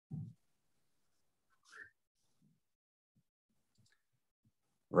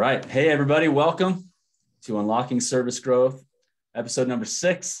Right. Hey, everybody. Welcome to Unlocking Service Growth, episode number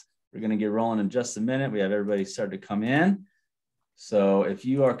 6. We're going to get rolling in just a minute. We have everybody start to come in. So if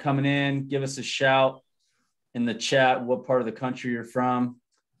you are coming in, give us a shout in the chat, what part of the country you're from,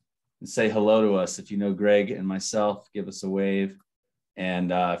 and say hello to us. If you know Greg and myself, give us a wave.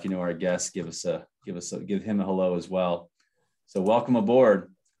 And if you know our guest, give him a hello as well. So welcome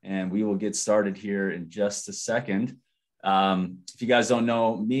aboard, and we will get started here in just a second. If you guys don't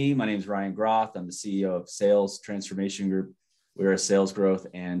know me, my name is Ryan Groth. I'm the CEO of Sales Transformation Group. We're a sales growth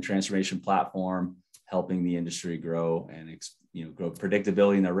and transformation platform helping the industry grow and grow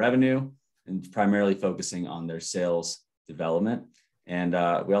predictability in their revenue and primarily focusing on their sales development. And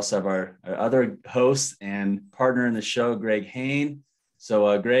we also have our other host and partner in the show, Greg Hain.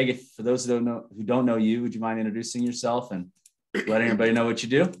 So Greg, for those who don't know you, would you mind introducing yourself and letting everybody know what you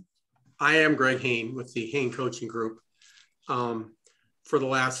do? I am Greg Hain with the Hain Coaching Group. For the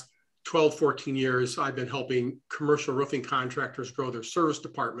last 12, 14 years, I've been helping commercial roofing contractors grow their service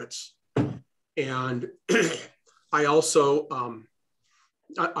departments. And I also,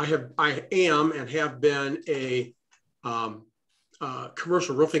 I am and have been a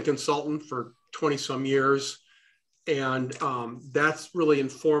commercial roofing consultant for 20 some years. And that's really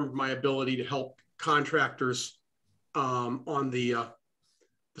informed my ability to help contractors on the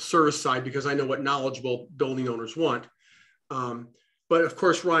service side, because I know what knowledgeable building owners want. But of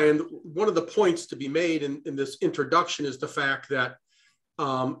course, Ryan, one of the points to be made in this introduction is the fact that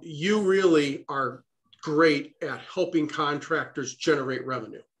you really are great at helping contractors generate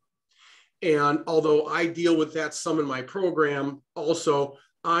revenue. And although I deal with that some in my program, also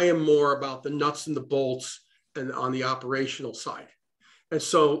I am more about the nuts and the bolts and on the operational side. And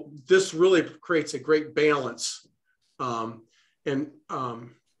so this really creates a great balance when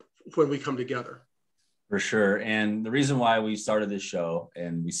we come together. For sure. And the reason why we started this show,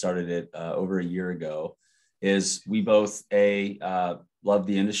 and we started it over a year ago, is we both love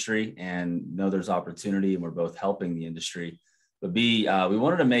the industry and know there's opportunity, and we're both helping the industry. But B, we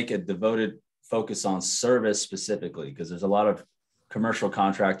wanted to make a devoted focus on service specifically, because there's a lot of commercial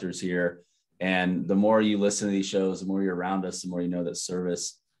contractors here. And the more you listen to these shows, the more you're around us, the more you know that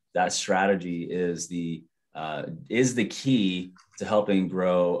service, that strategy is the key to helping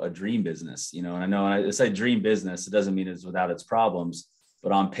grow a dream business. And I know when I say dream business, it doesn't mean it's without its problems,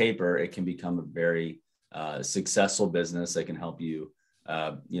 but on paper, it can become a very successful business that can help you,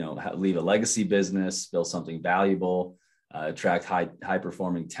 leave a legacy business, build something valuable, attract high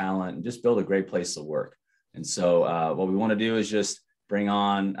performing talent, and just build a great place to work. And so what we want to do is just bring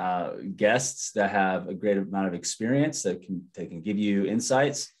on guests that have a great amount of experience that can give you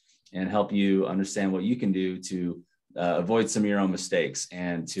insights and help you understand what you can do to avoid some of your own mistakes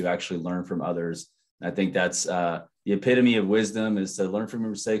and to actually learn from others. And I think that's the epitome of wisdom, is to learn from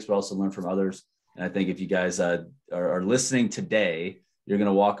your mistakes, but also learn from others. And I think if you guys are listening today, you're going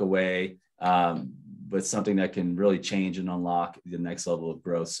to walk away with something that can really change and unlock the next level of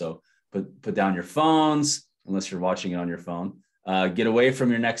growth. So put down your phones, unless you're watching it on your phone. Get away from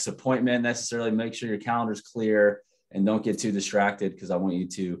your next appointment necessarily. Make sure your calendar's clear and don't get too distracted, because I want you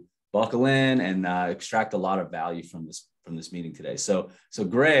to buckle in and extract a lot of value from this meeting today. So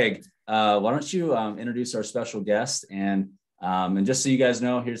Greg, why don't you introduce our special guest, and just so you guys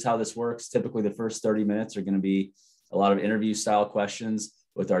know, here's how this works. Typically, the first 30 minutes are going to be a lot of interview style questions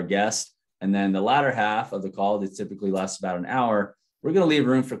with our guest, and then the latter half of the call, that typically lasts about an hour, we're going to leave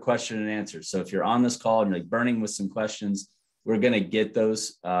room for question and answer. So if you're on this call and you're like burning with some questions, we're going to get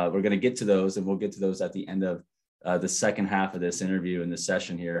those. We're going to get to those, and we'll get to those at the end of the second half of this interview in this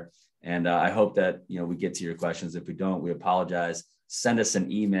session here. And I hope that, we get to your questions. If we don't, we apologize. Send us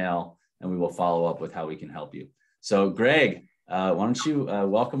an email and we will follow up with how we can help you. So Greg, why don't you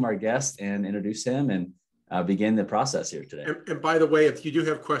welcome our guest and introduce him and begin the process here today. And by the way, if you do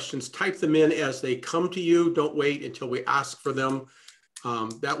have questions, type them in as they come to you. Don't wait until we ask for them.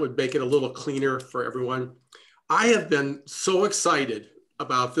 That would make it a little cleaner for everyone. I have been so excited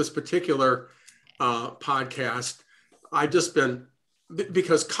about this particular podcast. I've just been,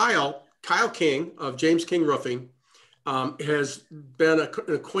 because Kyle King of James King Roofing has been an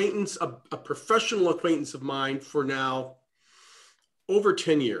acquaintance, a professional acquaintance of mine for now over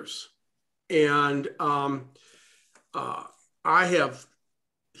 10 years. And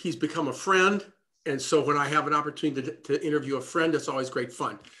he's become a friend. And so when I have an opportunity to interview a friend, it's always great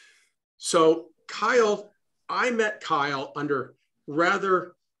fun. So I met Kyle under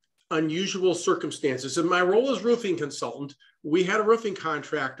rather unusual circumstances. In my role as roofing consultant, we had a roofing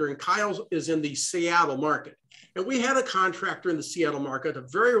contractor, and Kyle is in the Seattle market. And we had a contractor in the Seattle market, a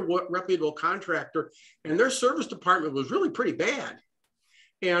very reputable contractor, and their service department was really pretty bad.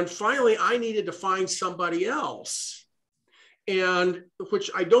 And finally, I needed to find somebody else, and which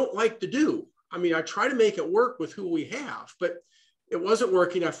I don't like to do. I mean, I try to make it work with who we have, but it wasn't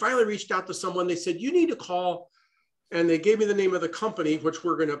working. I finally reached out to someone. They said, you need to call, and they gave me the name of the company, which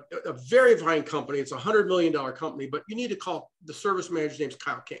we're going to, a very fine company. It's a $100 million company, but you need to call, the service manager's name's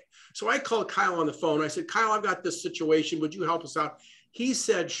Kyle King. So I called Kyle on the phone. I said, Kyle, I've got this situation. Would you help us out? He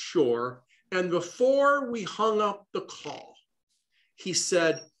said, sure. And before we hung up the call, he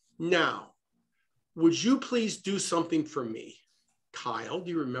said, now, would you please do something for me? Kyle,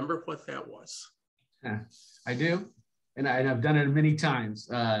 do you remember what that was? I do. And I've done it many times.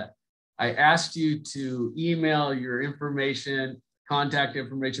 I asked you to email your information, contact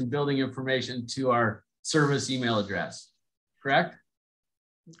information, building information to our service email address, correct?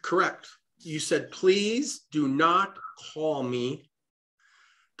 Correct. You said, please do not call me.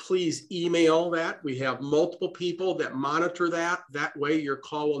 Please email that. We have multiple people that monitor that. That way your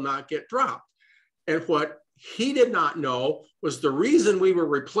call will not get dropped. And what he did not know was the reason we were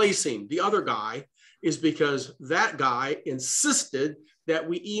replacing the other guy is because that guy insisted that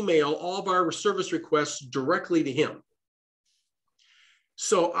we email all of our service requests directly to him.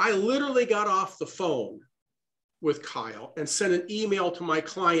 So I literally got off the phone with Kyle and sent an email to my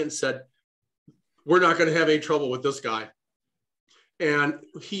client and said, we're not going to have any trouble with this guy. And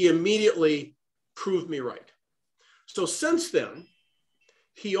he immediately proved me right. So since then,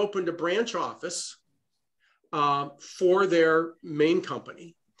 he opened a branch office for their main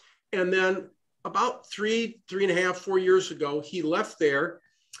company. And then about three and a half, 4 years ago, he left there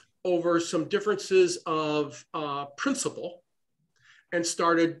over some differences of principle and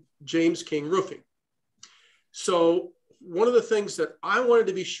started James King Roofing. So one of the things that I wanted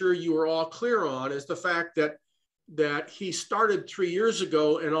to be sure you were all clear on is the fact that he started 3 years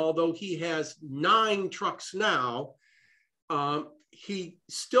ago, and although he has 9 trucks now, he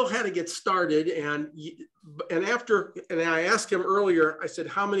still had to get started. And I asked him earlier, I said,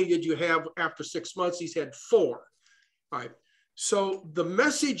 how many did you have after 6 months? He said 4. All right. So the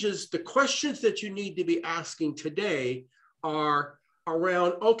messages, the questions that you need to be asking today are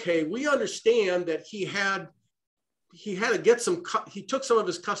around, okay, we understand that he had to get he took some of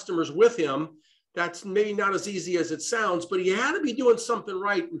his customers with him. That's maybe not as easy as it sounds, but he had to be doing something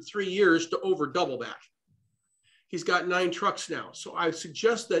right in 3 years to over double that. He's got 9 trucks now. So I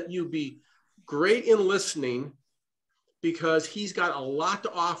suggest that you be great in listening, because he's got a lot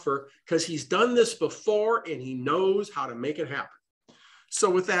to offer, because he's done this before and he knows how to make it happen. So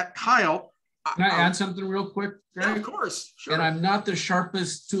with that, Kyle. Can I add something real quick, Greg? Yeah, of course. Sure. And I'm not the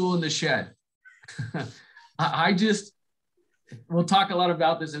sharpest tool in the shed. We'll talk a lot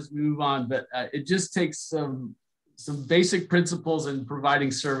about this as we move on, but it just takes some basic principles in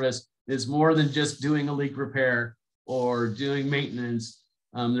providing service. It's more than just doing a leak repair or doing maintenance.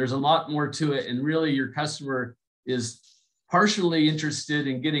 There's a lot more to it. And really your customer is partially interested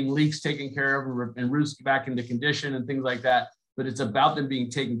in getting leaks taken care of and roofs back into condition and things like that. But it's about them being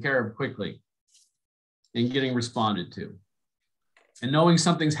taken care of quickly and getting responded to and knowing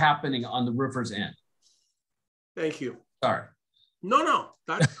something's happening on the roofer's end. Thank you. Sorry. No,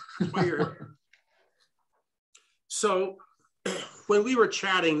 that's why you're here. So when we were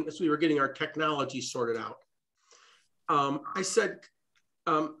chatting, as we were getting our technology sorted out, I said,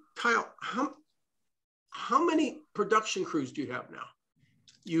 Kyle, how many production crews do you have now?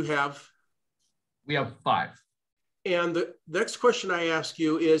 We have 5. And the next question I ask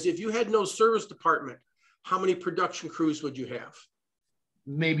you is, if you had no service department, how many production crews would you have?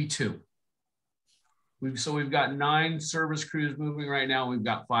 Maybe 2. So we've got 9 service crews moving right now. We've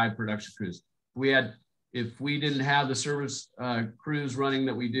got 5 production crews. If we didn't have the service crews running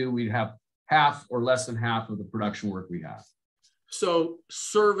that we do, we'd have half or less than half of the production work we have. So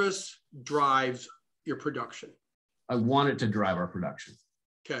service drives your production. I want it to drive our production.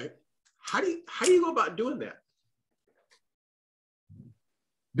 Okay. How do you go about doing that?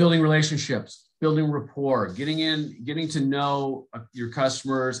 Building relationships, building rapport, getting to know your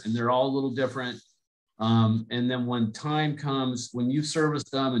customers, and they're all a little different. And then when time comes, when you've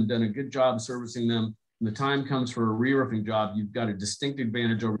serviced them and done a good job servicing them, when the time comes for a re-roofing job, you've got a distinct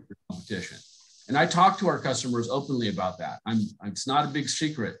advantage over your competition. And I talk to our customers openly about that. It's not a big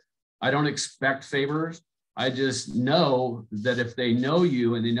secret. I don't expect favors. I just know that if they know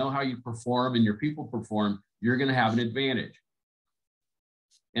you and they know how you perform and your people perform, you're going to have an advantage.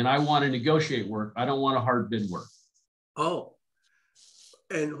 And I want to negotiate work. I don't want to hard bid work. Oh,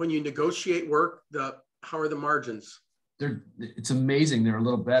 and when you negotiate work, how are the margins? It's amazing. They're a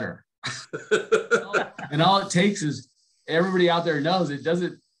little better. And all it takes is everybody out there knows it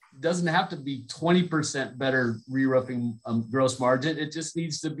doesn't doesn't have to be 20% better re-roofing gross margin. It just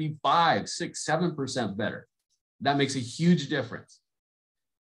needs to be 5, 6, 7% better. That makes a huge difference.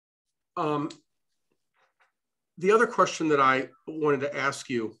 The other question that I wanted to ask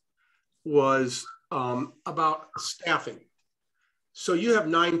you was about staffing. So you have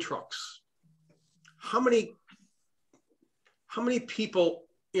 9 trucks. How many people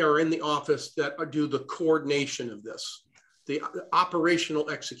are in the office that do the coordination of this, the operational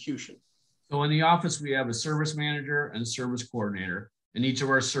execution? So in the office, we have a service manager and a service coordinator. And each of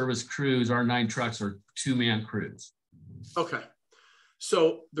our service crews, our 9 trucks, are 2-man crews. Okay.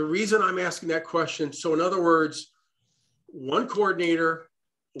 So the reason I'm asking that question, so in other words, 1 coordinator,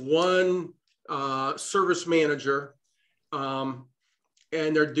 1 service manager, and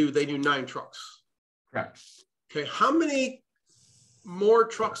they do 9 trucks. Correct. Okay. How many more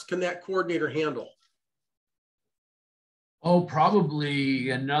trucks can that coordinator handle? Oh,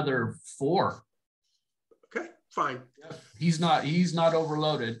 probably another 4. Okay, fine. He's not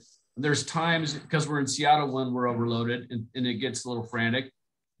overloaded. There's times, because we're in Seattle, when we're overloaded and it gets a little frantic.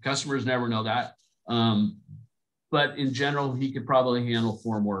 Customers never know that. But in general, he could probably handle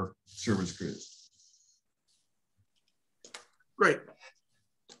 4 more service crews. Great.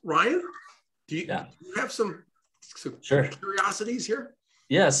 Ryan, do you have some Sure. curiosities here?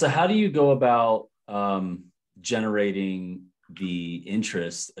 Yeah. So how do you go about generating the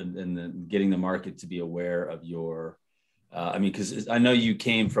interest and getting the market to be aware of your, because I know you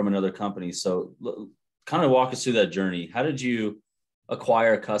came from another company. So kind of walk us through that journey. How did you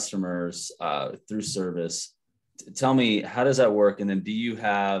acquire customers through service? Tell me, how does that work? And then do you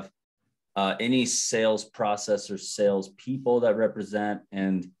have any sales process or sales people that represent,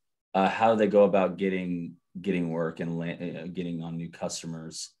 and how do they go about getting work and getting on new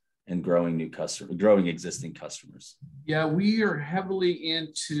customers and growing existing customers? Yeah, we are heavily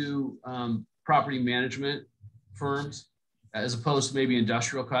into property management firms as opposed to maybe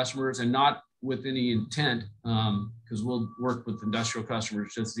industrial customers, and not with any intent, because we'll work with industrial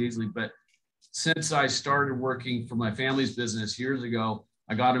customers just as easily. But since I started working for my family's business years ago,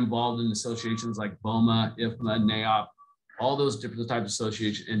 I got involved in associations like BOMA, IFMA, NAOP, all those different types of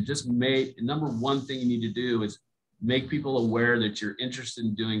associations, and just number one thing you need to do is make people aware that you're interested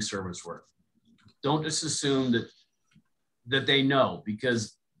in doing service work. Don't just assume that they know,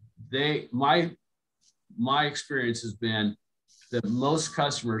 because my experience has been that most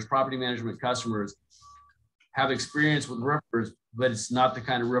customers, property management customers, have experience with roofers, but it's not the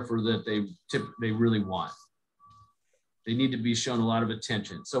kind of roofer that they really want. They need to be shown a lot of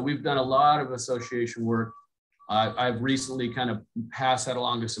attention. So we've done a lot of association work. I've recently kind of passed that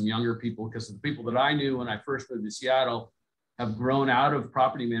along to some younger people, because the people that I knew when I first moved to Seattle have grown out of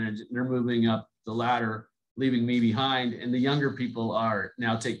property management. They're moving up the ladder, leaving me behind, and the younger people are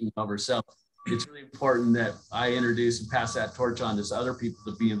now taking over. So it's really important that I introduce and pass that torch on to other people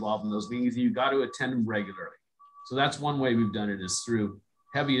to be involved in those meetings. You got to attend them regularly. So that's one way we've done it, is through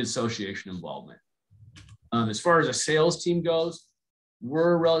heavy association involvement. As far as a sales team goes,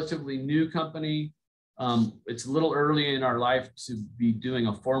 we're a relatively new company. It's a little early in our life to be doing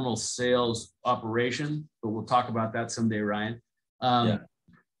a formal sales operation, but we'll talk about that someday, Ryan.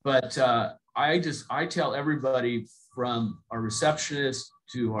 But I tell everybody, from our receptionist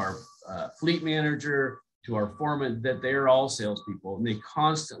to our fleet manager to our foreman, that they're all salespeople, and they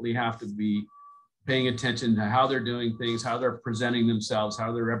constantly have to be paying attention to how they're doing things, how they're presenting themselves,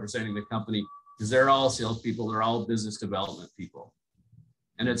 how they're representing the company, because they're all salespeople, they're all business development people.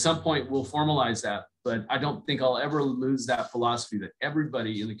 And at some point we'll formalize that, but I don't think I'll ever lose that philosophy that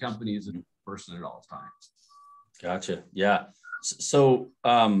everybody in the company is a person at all times. Gotcha. Yeah. So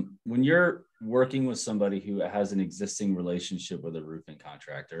when you're working with somebody who has an existing relationship with a roofing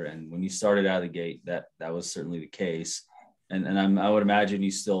contractor, and when you started out of the gate, that was certainly the case, and I would imagine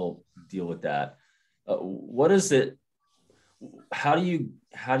you still deal with that. What is it? How do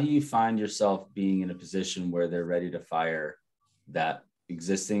you find yourself being in a position where they're ready to fire that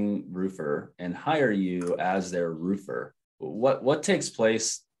existing roofer and hire you as their roofer? What takes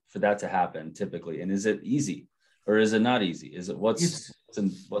place for that to happen typically? And is it easy, or is it not easy? Is it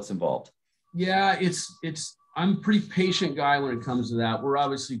what's involved? Yeah, I'm a pretty patient guy when it comes to that. We're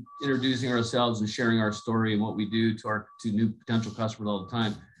obviously introducing ourselves and sharing our story and what we do to new potential customers all the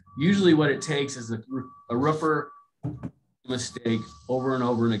time. Usually what it takes is a roofer mistake over and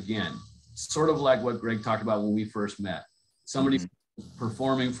over and again. Sort of like what Greg talked about when we first met. Somebody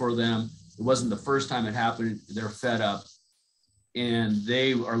performing for them. It wasn't the first time it happened. They're fed up, and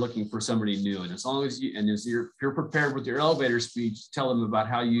they are looking for somebody new. And as long as you're prepared with your elevator speech, tell them about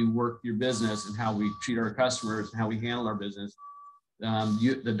how you work your business and how we treat our customers and how we handle our business,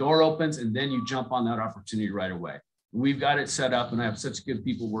 The door opens and then you jump on that opportunity right away. We've got it set up, and I have such good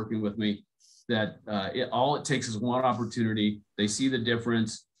people working with me that all it takes is one opportunity. They see the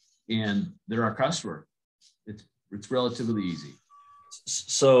difference, and they're our customer. It's relatively easy.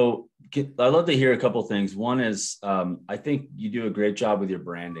 So I'd love to hear a couple of things. One is, I think you do a great job with your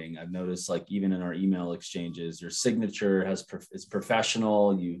branding. I've noticed, like, even in our email exchanges, your signature is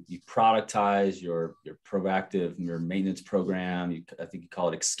professional. You productize your proactive, your maintenance program. I think you call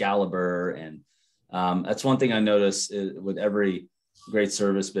it Excalibur. And that's one thing I notice with every great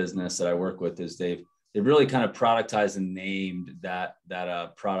service business that I work with is they've really kind of productized and named that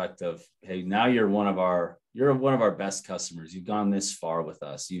product of, hey, now you're one of our best customers. You've gone this far with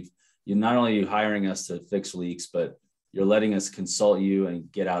us. You're not only hiring us to fix leaks, but you're letting us consult you and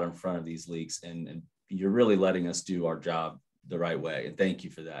get out in front of these leaks. And you're really letting us do our job the right way. And thank you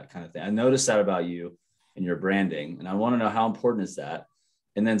for that kind of thing. I noticed that about you and your branding. And I want to know, how important is that?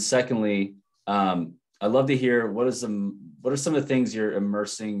 And then secondly, I'd love to hear what are some of the things you're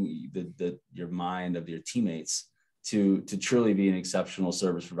immersing your mind of your teammates to truly be an exceptional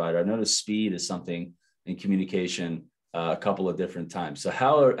service provider. I noticed speed is something in communication a couple of different times. So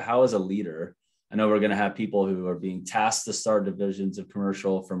how as a leader, I know we're going to have people who are being tasked to start divisions of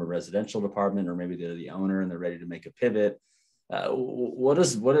commercial from a residential department, or maybe they're the owner and they're ready to make a pivot.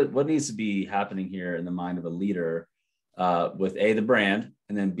 What needs to be happening here in the mind of a leader with A, the brand,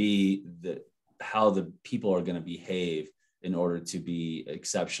 and then B, how the people are going to behave in order to be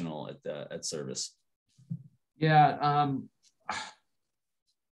exceptional at service? Yeah.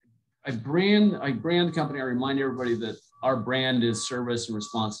 I brand the company. I remind everybody that our brand is service and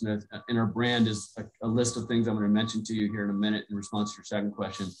responsiveness, and our brand is a list of things I'm going to mention to you here in a minute in response to your second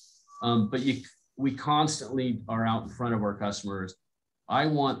question. But we constantly are out in front of our customers. I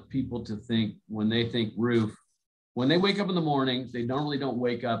want people to think, when they think roof, when they wake up in the morning, they normally don't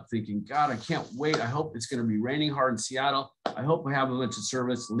wake up thinking, God, I can't wait. I hope it's going to be raining hard in Seattle. I hope I have a bunch of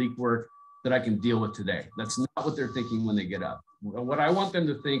service leak work that I can deal with today. That's not what they're thinking when they get up. What I want them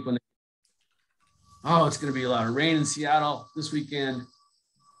to think it's going to be a lot of rain in Seattle this weekend.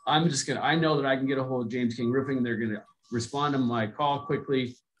 I know that I can get a hold of James King Roofing. They're going to respond to my call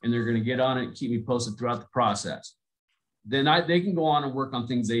quickly, and they're going to get on it and keep me posted throughout the process. Then they can go on and work on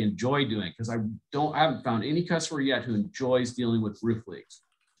things they enjoy doing, because I haven't found any customer yet who enjoys dealing with roof leaks.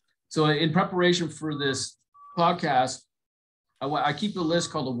 So in preparation for this podcast, I keep a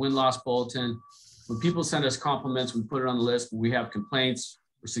list called a win-loss bulletin. When people send us compliments, we put it on the list. When we have complaints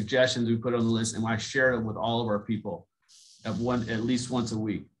or suggestions, we put it on the list, and I share it with all of our people at least once a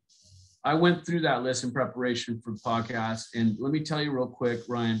week. I went through that list in preparation for the podcast, and let me tell you real quick,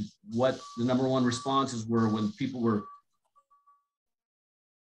 Ryan, what the number one responses were when people were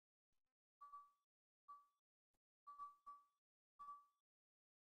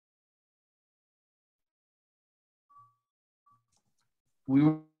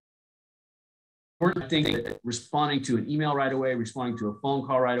weren't thinking responding to an email right away, responding to a phone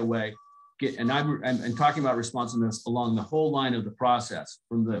call right away. I'm talking about responsiveness along the whole line of the process,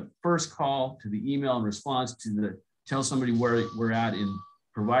 from the first call to the email and response to tell somebody where we're at in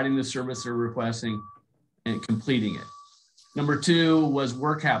providing the service they're requesting and completing it. Number two was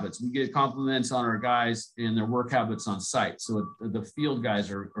work habits. We get compliments on our guys and their work habits on site. So the field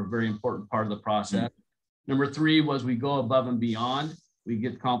guys are a very important part of the process. Mm-hmm. Number three was we go above and beyond. We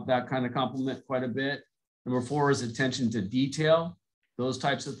get that kind of compliment quite a bit. Number four is attention to detail. Those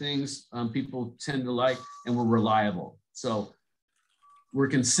types of things people tend to like, and we're reliable. So we're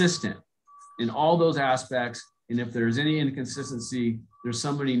consistent in all those aspects. And if there's any inconsistency, there's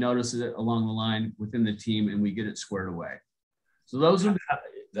somebody notices it along the line within the team, and we get it squared away. So those are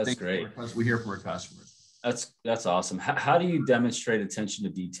that's great. We hear from our customers. That's awesome. How do you demonstrate attention to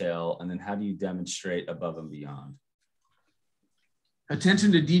detail, and then how do you demonstrate above and beyond?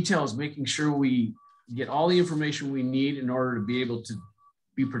 Attention to detail is making sure we get all the information we need in order to be able to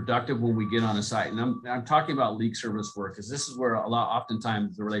be productive when we get on a site. And I'm talking about leak service work, because this is where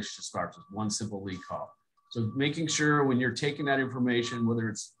oftentimes the relationship starts with one simple leak call. So making sure when you're taking that information, whether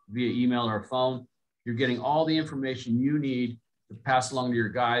it's via email or phone, you're getting all the information you need to pass along to your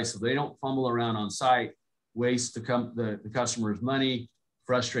guys so they don't fumble around on site, waste the customer's money,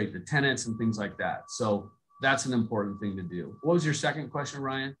 frustrate the tenants and things like that. So that's an important thing to do. What was your second question,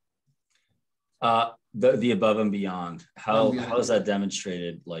 Ryan? The above and beyond. How is that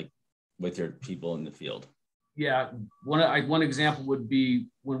demonstrated, like with your people in the field? Yeah, one example would be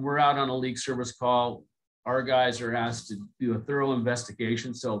when we're out on a leak service call, our guys are asked to do a thorough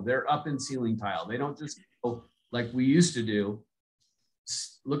investigation. So they're up in ceiling tile. They don't just go like we used to do.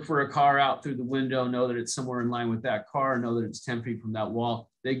 look for a car out through the window, know that it's somewhere in line with that car, know that it's 10 feet from that wall.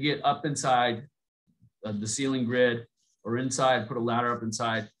 They get up inside the ceiling grid or inside, put a ladder up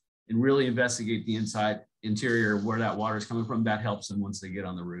inside and really investigate the interior where that water is coming from. That helps them once they get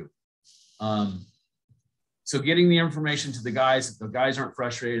on the roof. So getting the information to the guys aren't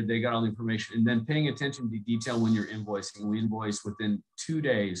frustrated, they got all the information, and then paying attention to detail when you're invoicing. We invoice within 2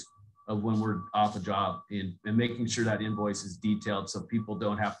 days of when we're off a job, and making sure that invoice is detailed so people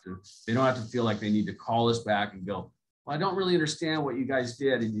don't have to feel like they need to call us back and go, well, I don't really understand what you guys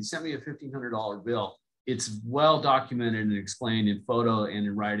did, and you sent me a $1,500 bill. It's well documented and explained in photo and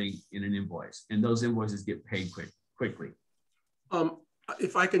in writing in an invoice, and those invoices get paid quickly.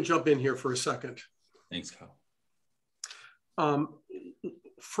 If I can jump in here for a second. Thanks, Kyle.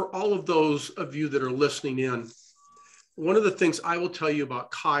 For all of those of you that are listening in, one of the things I will tell you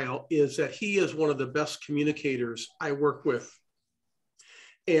about Kyle is that he is one of the best communicators I work with.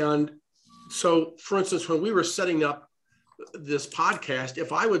 And so, for instance, when we were setting up this podcast,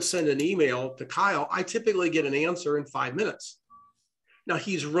 if I would send an email to Kyle, I typically get an answer in 5 minutes. Now,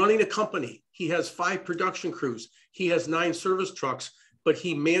 he's running a company. He has 5 production crews. He has 9 service trucks, but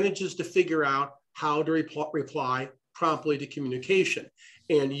he manages to figure out how to reply promptly to communication.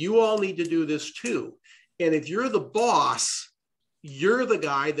 And you all need to do this too. And if you're the boss, you're the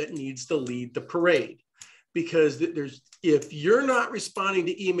guy that needs to lead the parade, because if you're not responding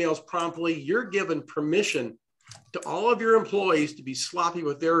to emails promptly, you're given permission to all of your employees to be sloppy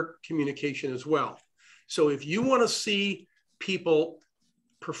with their communication as well. So if you want to see people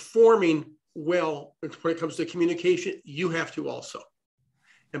performing well when it comes to communication, you have to also.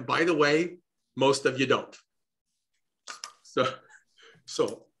 And by the way, most of you don't.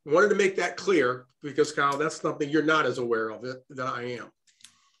 So wanted to make that clear, because Kyle, that's something you're not as aware of it that I am.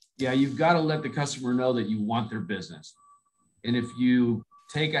 Yeah, you've got to let the customer know that you want their business. And if you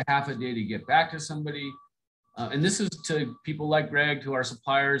take a half a day to get back to somebody, and this is to people like Greg, to our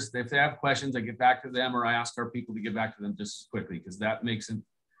suppliers, if they have questions, I get back to them, or I ask our people to get back to them just as quickly, because that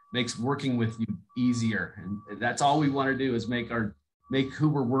makes working with you easier. And that's all we want to do, is make who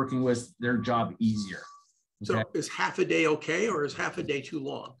we're working with, their job easier. Okay? So is half a day okay, or is half a day too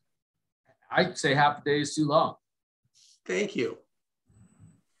long? I'd say half a day is too long. Thank you.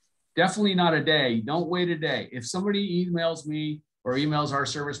 Definitely not a day. Don't wait a day. If somebody emails me or emails our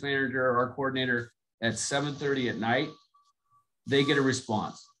service manager or our coordinator at 7:30 at night, they get a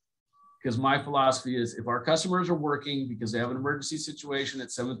response. Because my philosophy is, if our customers are working because they have an emergency situation at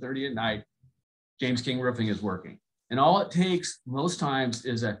 7:30 at night, James King Roofing is working. And all it takes most times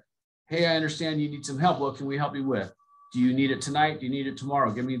is hey, I understand you need some help. What can we help you with? Do you need it tonight? Do you need it tomorrow?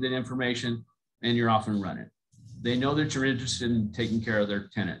 Give me that information, and you're off and running. They know that you're interested in taking care of their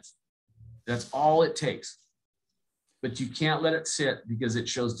tenants. That's all it takes. But you can't let it sit, because it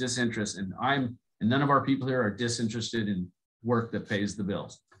shows disinterest. And none of our people here are disinterested in work that pays the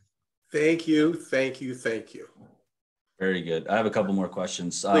bills. Thank you, thank you, thank you. Very good. I have a couple more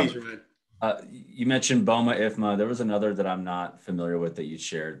questions. Please, Ryan. You mentioned BOMA, IFMA. There was another that I'm not familiar with that you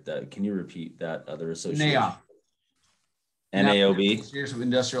shared. Can you repeat that other association? NAOB. NAOB? Association of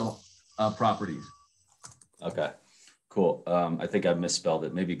Industrial Properties. Okay, cool. I think I misspelled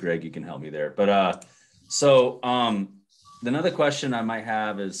it. Maybe Greg, you can help me there. But so another question I might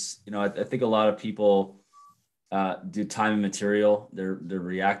have is, I think a lot of people do time and material. They're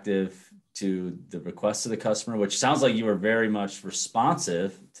reactive to the request of the customer, which sounds like you were very much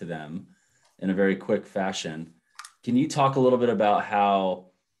responsive to them in a very quick fashion. Can you talk a little bit about how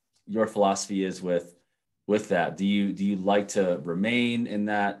your philosophy is with that? Do you like to remain in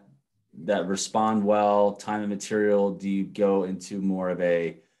that respond well, time and material? Do you go into more of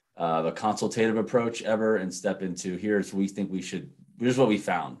a consultative approach ever, and step into, here's what we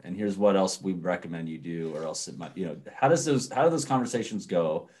found, and here's what else we recommend you do, or else it might, how do those conversations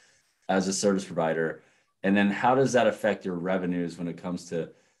go as a service provider? And then how does that affect your revenues when it comes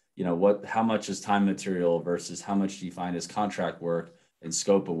to, how much is time material versus how much do you find is contract work and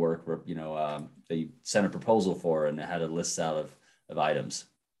scope of work, that you sent a proposal for and it had a list out of items?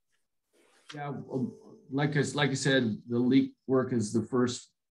 Yeah, like I said, the leak work is the first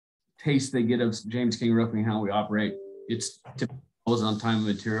taste they get of James King Roofing, how we operate. It's typically on time and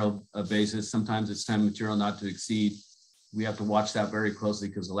material basis. Sometimes it's time and material not to exceed. We have to watch that very closely,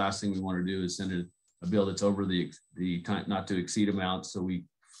 because the last thing we want to do is send a bill that's over the time not to exceed amount. So we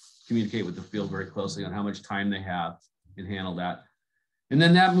communicate with the field very closely on how much time they have and handle that. And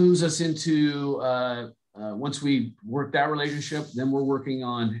then that moves us into, once we work that relationship, then we're working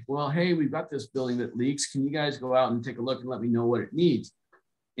on, well, hey, we've got this building that leaks. Can you guys go out and take a look and let me know what it needs?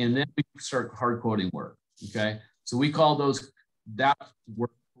 And then we start hard quoting work. Okay. So we call those that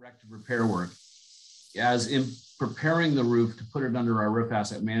work, corrective repair work, as in preparing the roof to put it under our roof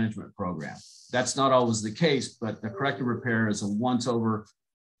asset management program. That's not always the case, but the corrective repair is a once over,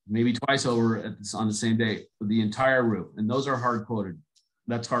 maybe twice over on the same day for the entire roof. And those are hard quoted.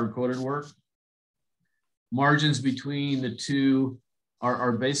 That's hard quoted work. Margins between the two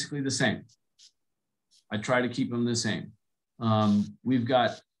are basically the same. I try to keep them the same. We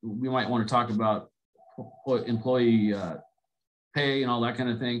might want to talk about employee pay and all that kind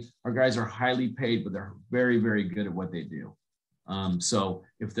of thing. Our guys are highly paid, but they're very, very good at what they do. So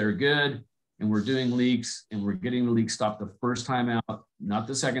if they're good and we're doing leaks and we're getting the leak stopped the first time out, not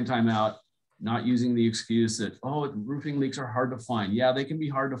the second time out, not using the excuse that, oh, roofing leaks are hard to find. Yeah, they can be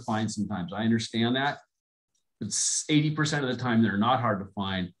hard to find sometimes. I understand that. But 80% of the time, they're not hard to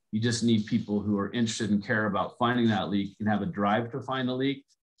find. You just need people who are interested and care about finding that leak and have a drive to find the leak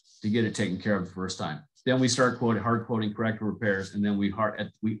to get it taken care of the first time. Then we start hard quoting corrective repairs, and then we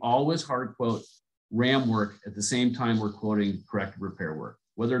always hard quote RAM work at the same time we're quoting corrective repair work,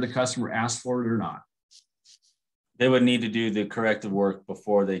 whether the customer asks for it or not. They would need to do the corrective work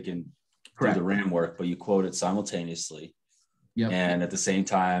before they can do the RAM work, but you quote it simultaneously. Yep. And at the same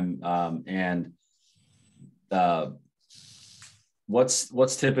time,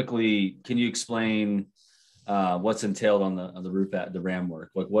 what's typically, can you explain what's entailed on the roof at the RAM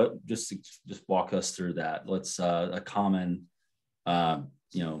work? Like what, just walk us through that. What's a common,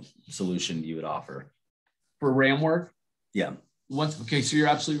 solution you would offer for RAM work? Yeah. Okay. So you're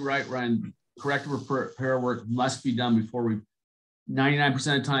absolutely right, Ryan. Corrective repair work must be done before 99% of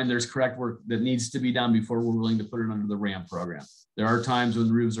the time there's correct work that needs to be done before we're willing to put it under the RAM program. There are times when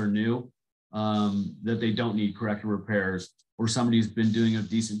the roofs are new that they don't need corrective repairs, or somebody's been doing a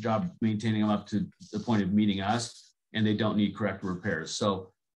decent job maintaining them up to the point of meeting us and they don't need corrective repairs.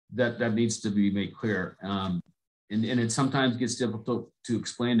 So that needs to be made clear. And it sometimes gets difficult to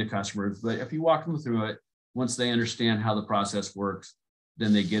explain to customers, but if you walk them through it, once they understand how the process works,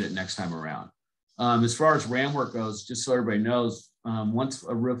 then they get it next time around. As far as RAM work goes, just so everybody knows, once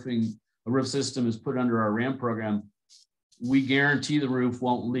a roof system is put under our RAM program, we guarantee the roof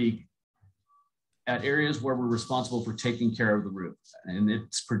won't leak at areas where we're responsible for taking care of the roof. And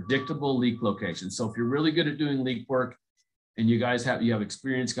it's predictable leak locations. So if you're really good at doing leak work and you have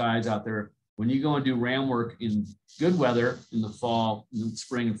experienced guys out there, when you go and do RAM work in good weather in the fall, in the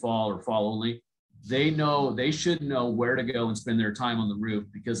spring and fall, or fall only, they should know where to go and spend their time on the roof,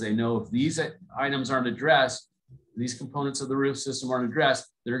 because they know if these items aren't addressed, these components of the roof system aren't addressed,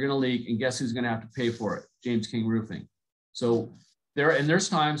 they're going to leak, and guess who's going to have to pay for it? James King Roofing. So there's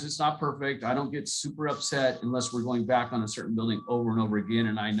times it's not perfect. I don't get super upset unless we're going back on a certain building over and over again,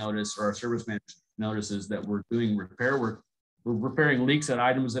 and I notice, or our service manager notices, that we're doing repair work. We're repairing leaks at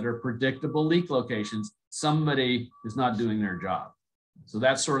items that are predictable leak locations. Somebody is not doing their job. So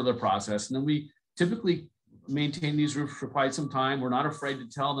that's sort of the process. And then we typically maintain these roofs for quite some time. We're not afraid to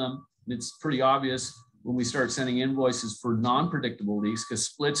tell them. It's pretty obvious when we start sending invoices for non-predictable leaks, because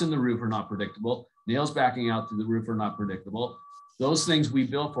splits in the roof are not predictable. Nails backing out through the roof are not predictable. Those things we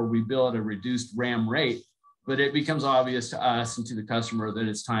bill at a reduced RAM rate, but it becomes obvious to us and to the customer that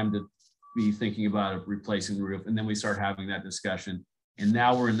it's time to be thinking about replacing the roof. And then we start having that discussion. And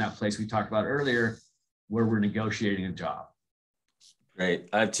now we're in that place we talked about earlier where we're negotiating a job. Great.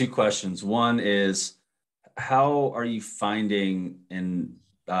 I have two questions. One is, how are you finding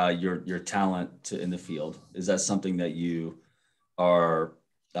your talent in the field? Is that something that you are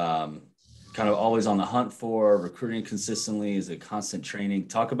kind of always on the hunt for, recruiting consistently? Is it constant training?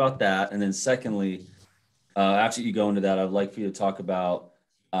 Talk about that. And then secondly, after you go into that, I'd like for you to talk about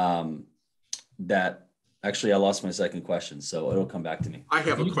that. Actually, I lost my second question, so it'll come back to me. I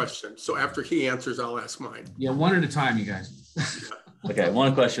have a question. So after he answers, I'll ask mine. Yeah, one at a time, you guys. Okay,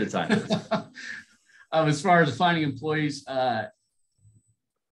 one question at a time. As far as finding employees,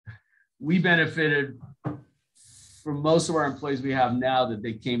 we benefited from most of our employees we have now that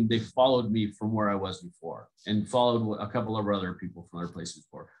they followed me from where I was before and followed a couple of other people from other places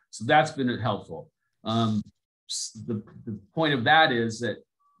before. So that's been helpful. The point of that is that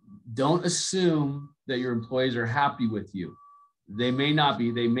don't assume that your employees are happy with you. They may not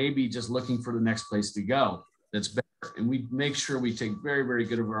be. They may be just looking for the next place to go that's better. And we make sure we take very, very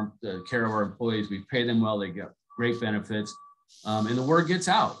good care of our employees. We pay them well. They get great benefits. And the word gets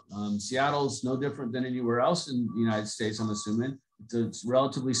out. Seattle's no different than anywhere else in the United States, I'm assuming. It's a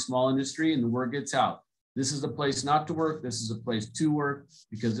relatively small industry, and the word gets out. This is the place not to work. This is a place to work,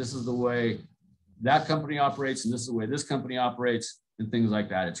 because this is the way that company operates, and this is the way this company operates, and things like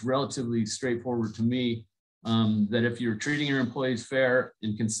that. It's relatively straightforward to me that if you're treating your employees fair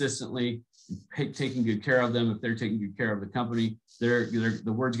and consistently, taking good care of them, if they're taking good care of the company, the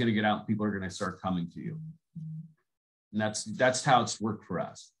word's going to get out and people are going to start coming to you. And that's how it's worked for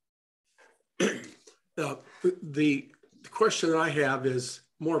us. The question that I have is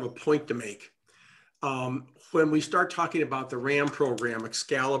more of a point to make. When we start talking about the RAM program,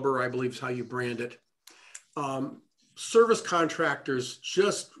 Excalibur, I believe is how you brand it, service contractors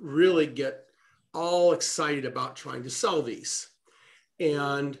just really get all excited about trying to sell these.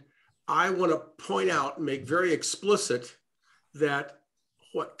 And I want to point out and make very explicit that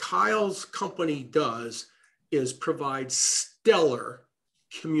what Kyle's company does is provide stellar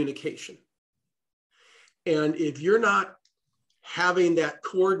communication. And if you're not having that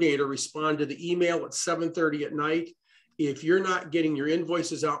coordinator respond to the email at 7:30 at night, if you're not getting your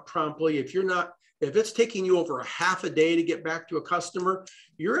invoices out promptly, if it's taking you over a half a day to get back to a customer,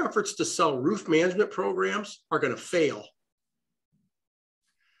 your efforts to sell roof management programs are going to fail.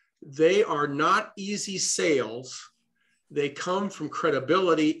 They are not easy sales. They come from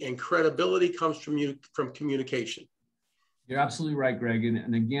credibility, and credibility comes from communication. You're absolutely right, Greg.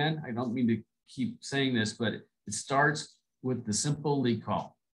 And again, I don't mean to keep saying this, but it starts with the simple leak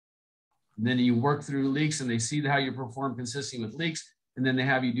call. And then you work through leaks and they see how you perform consistently with leaks. And then they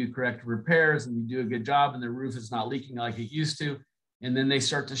have you do corrective repairs and you do a good job and their roof is not leaking like it used to. And then they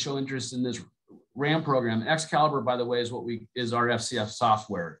start to show interest in this RAM program. Excalibur, by the way, is our FCF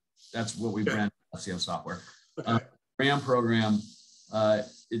software. That's what we brand FCF software. Okay. RAM program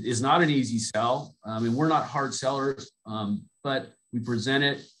it is not an easy sell. I mean, we're not hard sellers, but we present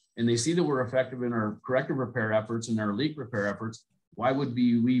it and they see that we're effective in our corrective repair efforts and our leak repair efforts. Why would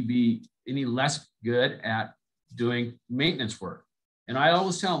we be any less good at doing maintenance work? And I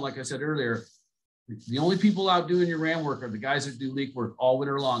always tell them, like I said earlier, the only people out doing your RAM work are the guys that do leak work all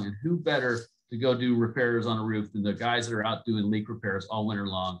winter long. And who better to go do repairs on a roof than the guys that are out doing leak repairs all winter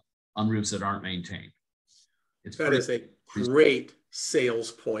long on roofs that aren't maintained? That is a great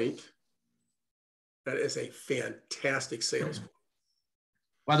sales point. That is a fantastic sales point.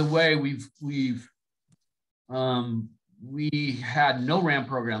 By the way, we had no RAM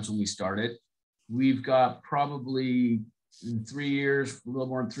programs when we started. We've got probably in 3 years, a little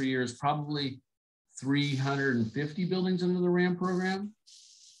more than 3 years, probably 350 buildings under the RAM program.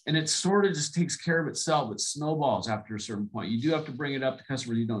 And it sort of just takes care of itself. It snowballs after a certain point. You do have to bring it up to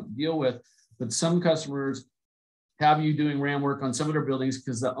customers you don't deal with, but some customers have you doing RAM work on some of their buildings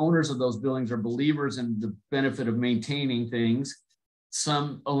because the owners of those buildings are believers in the benefit of maintaining things.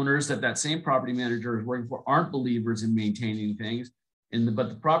 Some owners that same property manager is working for aren't believers in maintaining things. But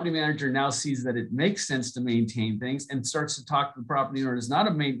the property manager now sees that it makes sense to maintain things and starts to talk to the property owner who's not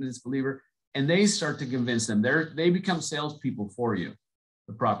a maintenance believer, and they start to convince them. They become salespeople for you,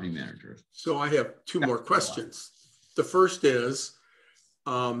 the property managers. So I have two more questions. The first is,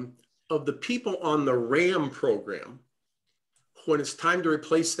 of the people on the RAM program, when it's time to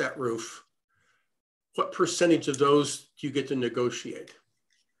replace that roof, what percentage of those do you get to negotiate?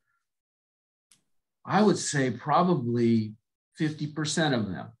 I would say probably 50% of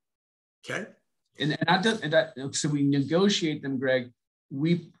them. Okay. So we negotiate them, Greg.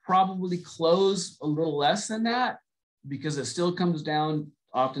 We probably close a little less than that because it still comes down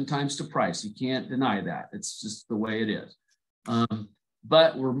oftentimes to price. You can't deny that. It's just the way it is.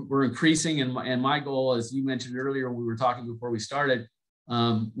 But we're increasing, and my goal, as you mentioned earlier when we were talking before we started,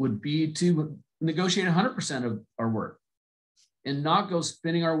 would be to negotiate 100% of our work and not go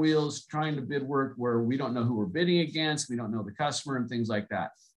spinning our wheels trying to bid work where we don't know who we're bidding against, we don't know the customer and things like that.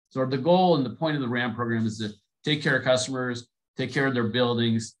 So the goal and the point of the RAM program is to take care of customers, take care of their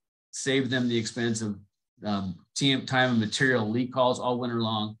buildings, save them the expense of time and material leak calls all winter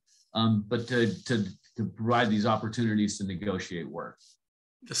long, but to provide these opportunities to negotiate work.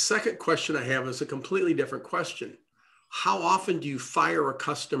 The second question I have is a completely different question. How often do you fire a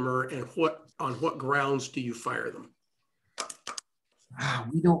customer, and on what grounds do you fire them?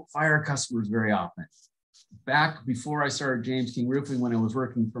 We don't fire customers very often. Back before I started James King Roofing, when I was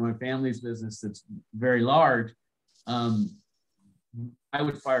working for my family's business that's very large, I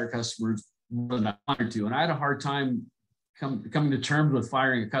would fire customers more than I wanted to. And I had a hard time coming to terms with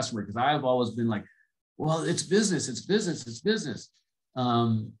firing a customer because I've always been like, well, it's business, it's business, it's business.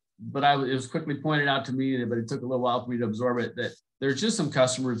 But it was quickly pointed out to me, but it took a little while for me to absorb it, that there's just some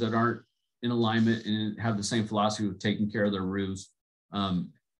customers that aren't in alignment and have the same philosophy of taking care of their roofs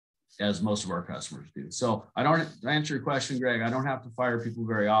as most of our customers do. So to answer your question, Greg, I don't have to fire people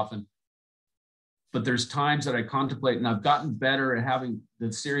very often, but there's times that I contemplate, and I've gotten better at having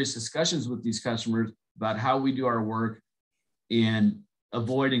the serious discussions with these customers about how we do our work and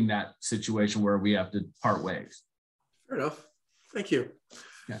avoiding that situation where we have to part ways. Fair enough. Thank you.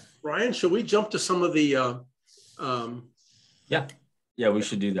 Yeah. Ryan, should we jump to some of the, Yeah, we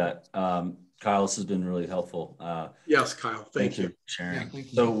should do that. Kyle, this has been really helpful. Yes, Kyle, thank you for sharing. Yeah, thank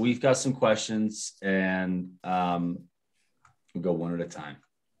you. So we've got some questions, and we'll go one at a time.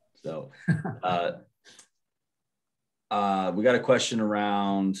 So we got a question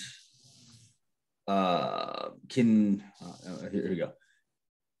around, here we go.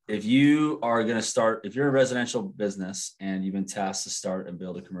 If you are going to start, if you're a residential business and you've been tasked to start and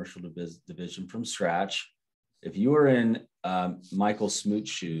build a commercial division from scratch, if you were in Michael Smoot's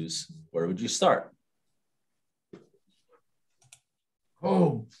shoes, where would you start?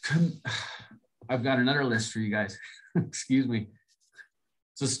 Oh, I've got another list for you guys. Excuse me.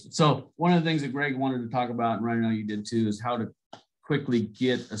 So one of the things that Greg wanted to talk about, and Ryan, I know you did too, is how to quickly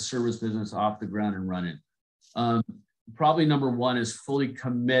get a service business off the ground and running. Probably number one is fully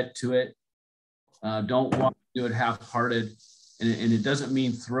commit to it. Don't want to do it half-hearted. And it doesn't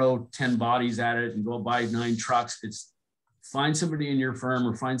mean throw 10 bodies at it and go buy 9 trucks. It's find somebody in your firm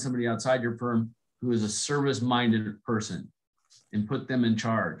or find somebody outside your firm who is a service-minded person and put them in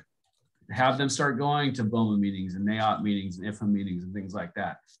charge. Have them start going to BOMA meetings and NAOP meetings and IFA meetings and things like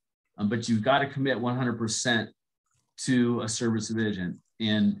that. But you've got to commit 100% to a service division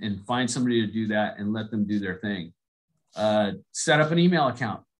and find somebody to do that and let them do their thing. Set up an email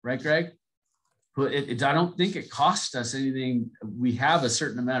account, right, Greg? I don't think it costs us anything. We have a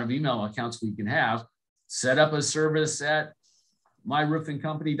certain amount of email accounts we can have. Set up a service at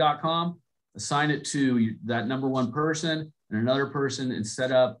myroofingcompany.com, assign it to that number one person and another person, and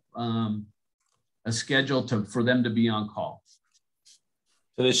set up a schedule for them to be on call.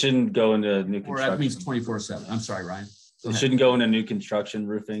 So they shouldn't go into new construction. Or that means 24/7. I'm sorry, Ryan. They shouldn't go into new construction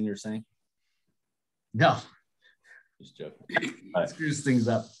roofing, you're saying? No. Just joking. All right. Screws things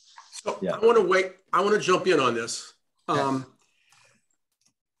up. So yeah. I want to jump in on this.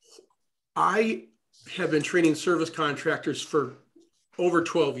 I have been training service contractors for over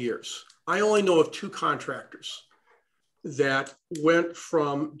 12 years. I only know of 2 contractors that went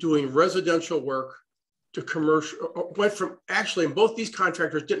from doing residential work to commercial, and both these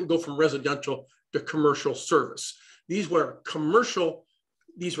contractors didn't go from residential to commercial service. These were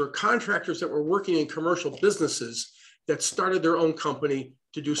contractors that were working in commercial businesses that started their own company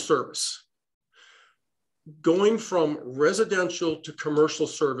to do service. Going from residential to commercial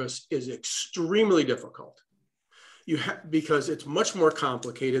service is extremely difficult. Because it's much more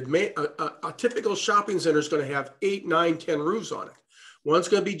complicated. A typical shopping center is going to have 8, 9, 10 roofs on it. One's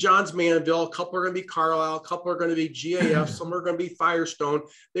going to be Johns Manville, a couple are going to be Carlisle, a couple are going to be GAF, some are going to be Firestone.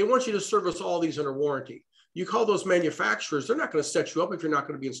 They want you to service all these under warranty. You call those manufacturers, they're not going to set you up if you're not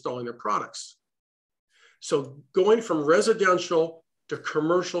going to be installing their products. So going from residential to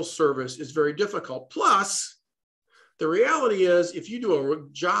commercial service is very difficult. Plus, the reality is if you do a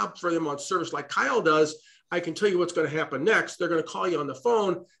job for them on service like Kyle does, I can tell you what's going to happen next. They're going to call you on the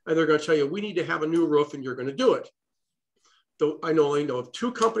phone and they're going to tell you, we need to have a new roof and you're going to do it. Though I only know of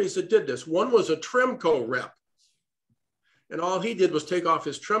 2 companies that did this. One was a Tremco rep. And all he did was take off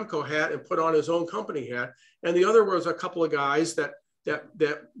his Tremco hat and put on his own company hat. And the other was a couple of guys that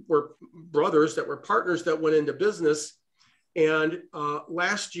were brothers, that were partners that went into business. And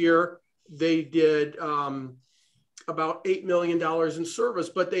last year they did about $8 million in service,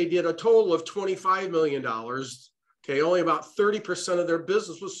 but they did a total of $25 million. Okay, only about 30% of their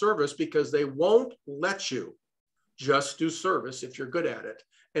business was service because they won't let you just do service if you're good at it.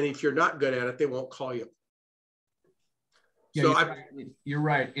 And if you're not good at it, they won't call you. Yeah, so you're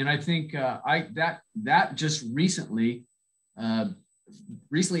right. And I think that just recently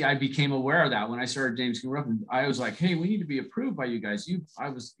I became aware of that when I started James King Roofing. I was like, hey, we need to be approved by you guys.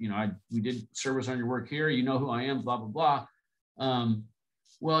 We did service on your work here. You know who I am, blah, blah, blah.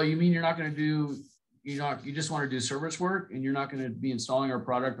 Well, you mean you're not going to do, you just want to do service work and you're not going to be installing our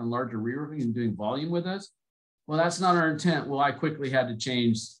product on larger re-roofing and doing volume with us? Well, that's not our intent. Well, I quickly had to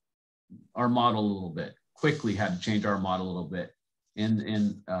change our model a little bit.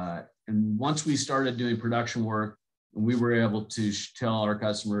 And once we started doing production work, we were able to tell our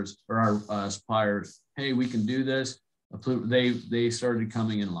customers or our suppliers, hey, we can do this. They started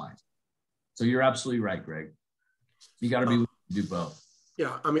coming in line. So you're absolutely right, Greg. You got to be willing to do both.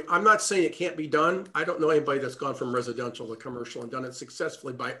 Yeah, I mean, I'm not saying it can't be done. I don't know anybody that's gone from residential to commercial and done it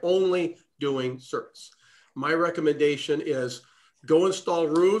successfully by only doing service. My recommendation is go install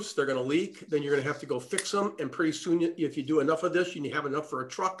roofs. They're going to leak. Then you're going to have to go fix them. And pretty soon, if you do enough of this, you have enough for a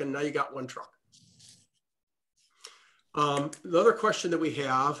truck. And now you got 1 truck. The other question that we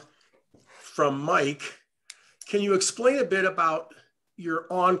have from Mike, can you explain a bit about your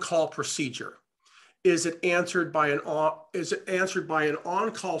on-call procedure? Is it answered by an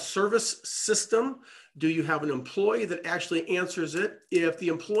on-call service system? Do you have an employee that actually answers it? If the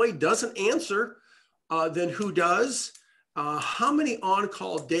employee doesn't answer, then who does? How many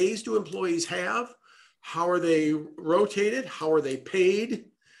on-call days do employees have? How are they rotated? How are they paid?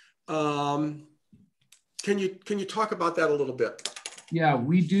 Can you talk about that a little bit? Yeah,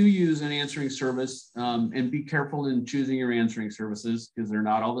 we do use an answering service, and be careful in choosing your answering services because they're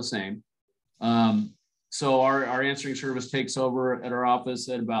not all the same. So our answering service takes over at our office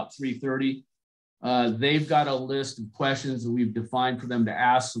at about 3:30. They've got a list of questions that we've defined for them to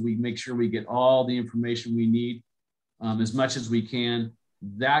ask, so we make sure we get all the information we need as much as we can.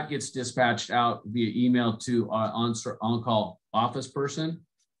 That gets dispatched out via email to our on-call office person.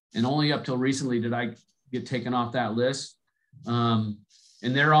 And only up till recently did I get taken off that list. And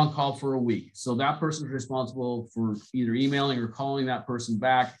they're on call for a week. So that person's responsible for either emailing or calling that person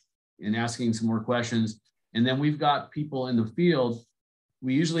back and asking some more questions. And then we've got people in the field.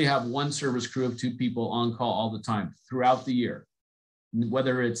 We usually have one service crew of 2 people on call all the time throughout the year.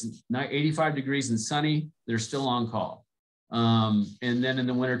 Whether it's 85 degrees and sunny, they're still on call. And then in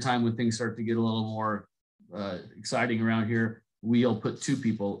the wintertime, when things start to get a little more exciting around here, we'll put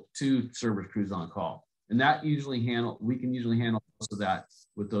 2 service crews on call. And that we can usually handle most of that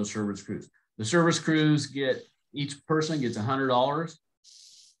with those service crews. The service crews each person gets $100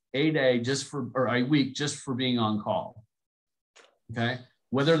 a day or a week just for being on call. Okay.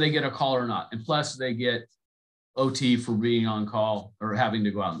 Whether they get a call or not. And plus they get OT for being on call or having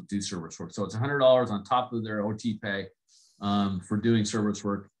to go out and do service work. So it's $100 on top of their OT pay for doing service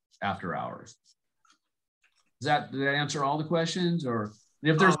work after hours. Did that answer all the questions? Or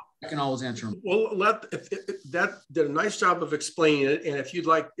if there's, I can always answer them. Well, that did a nice job of explaining it. And if you'd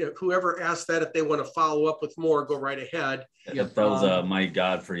like, whoever asked that, if they want to follow up with more, go right ahead. Yeah, that was Mike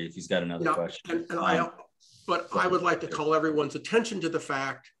Godfrey, if he's got another question. But I would like to call everyone's attention to the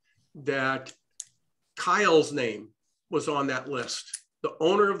fact that Kyle's name was on that list. The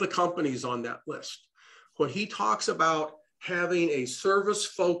owner of the company is on that list. When he talks about having a service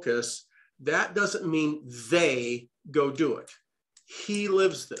focus, that doesn't mean they go do it. He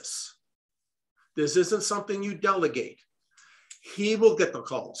lives this. This isn't something you delegate. He will get the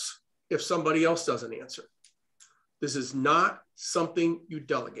calls if somebody else doesn't answer. This is not something you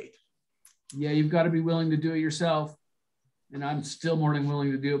delegate. Yeah, you've got to be willing to do it yourself. And I'm still more than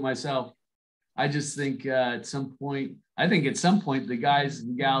willing to do it myself. I just think at some point, the guys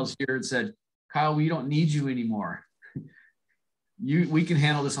and gals here said, Kyle, we don't need you anymore. We can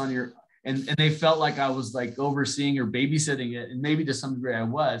handle this on your, and they felt like I was like overseeing or babysitting it. And maybe to some degree I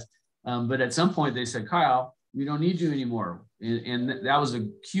was. But at some point they said, Kyle, we don't need you anymore. And that was a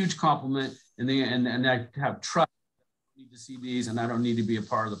huge compliment. And I have trust. Need to see these, and I don't need to be a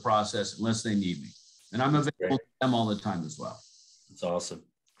part of the process unless they need me. And I'm available to them all the time as well. That's awesome.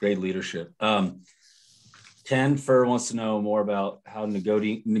 Great leadership. Ken Furr wants to know more about how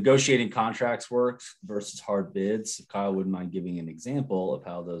negotiating contracts works versus hard bids. If Kyle wouldn't mind giving an example of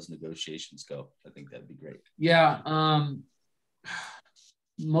how those negotiations go, I think that'd be great. Yeah.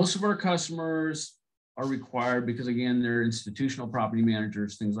 Most of our customers are required, because again, they're institutional property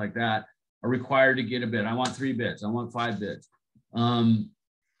managers, things like that, are required to get a bid. I want 3 bids. I want 5 bids.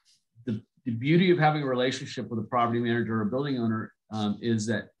 The beauty of having a relationship with a property manager or a building owner is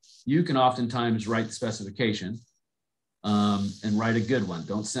that you can oftentimes write the specification and write a good one.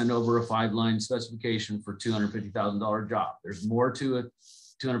 Don't send over a 5-line specification for $250,000 job. There's more to a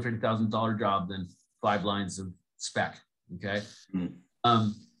 $250,000 job than 5 lines of spec. Okay. Mm-hmm.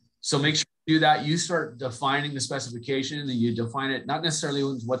 So make sure you do that. You start defining the specification, and you define it not necessarily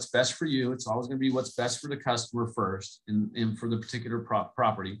what's best for you. It's always going to be what's best for the customer first and for the particular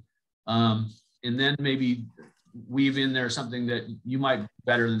property. And then maybe weave in there something that you might be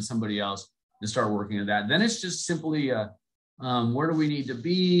better than somebody else and start working on that. Then it's just simply where do we need to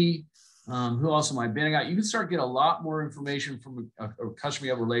be? Who else am I bidding out? You can start get a lot more information from a customer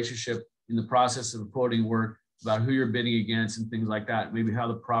you have a relationship in the process of quoting work about who you're bidding against and things like that. Maybe how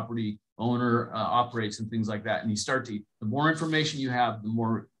the property owner operates and things like that. And you start to, the more information you have, the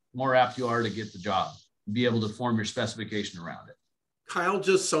more apt you are to get the job, be able to form your specification around it. Kyle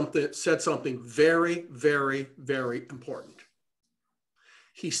just said something very, very, very important.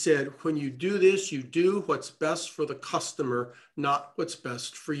 He said, when you do this, you do what's best for the customer, not what's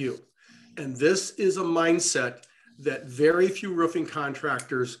best for you. And this is a mindset that very few roofing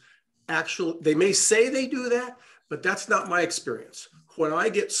contractors they may say they do that, but that's not my experience. When I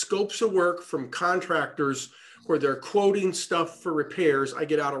get scopes of work from contractors where they're quoting stuff for repairs. I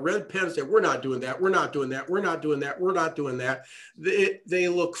get out a red pen and say, we're not doing that. We're not doing that. We're not doing that. We're not doing that. They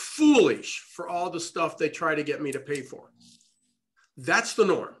look foolish for all the stuff they try to get me to pay for. That's the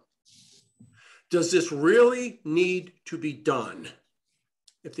norm. Does this really need to be done?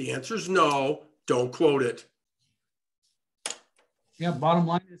 If the answer is no, don't quote it. Yeah, bottom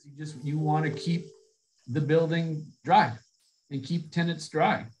line is you want to keep the building dry and keep tenants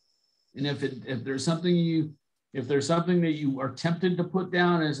dry. And if there's something that you are tempted to put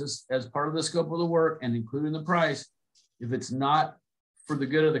down as part of the scope of the work and including the price, if it's not for the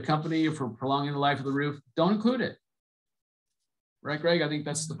good of the company or for prolonging the life of the roof, don't include it. Right, Greg? I think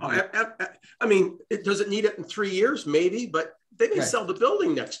that's the point. I mean, does it need it in 3 years? Maybe, but they may sell the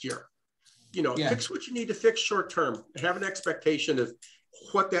building next year. Fix what you need to fix short term. Have an expectation of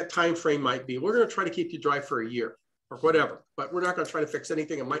what that time frame might be. We're going to try to keep you dry for a year or whatever, but we're not going to try to fix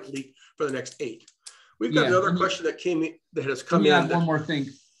anything that might leak for the next 8. We've got another question that has come in. One more thing.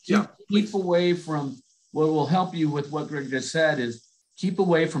 Keep away from what will help you with what Greg just said is keep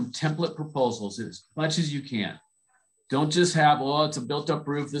away from template proposals as much as you can. Don't just have, it's a built-up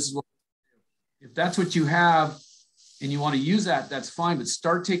roof. This is what. If that's what you have and you want to use that, that's fine. But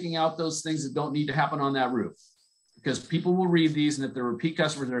start taking out those things that don't need to happen on that roof, because people will read these, and if they're repeat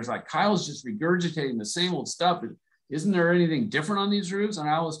customers, they're like, Kyle's just regurgitating the same old stuff. Isn't there anything different on these roofs? And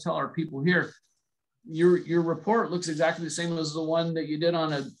I always tell our people here, your report looks exactly the same as the one that you did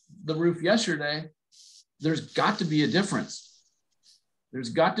on the roof yesterday. There's got to be a difference. There's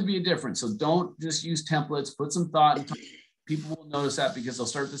got to be a difference. So don't just use templates, put some thought into it. People will notice that because they'll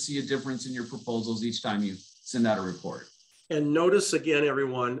start to see a difference in your proposals each time you send out a report. And notice again,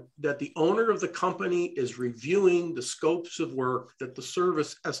 everyone, that the owner of the company is reviewing the scopes of work that the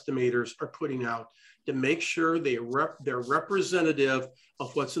service estimators are putting out to make sure they're representative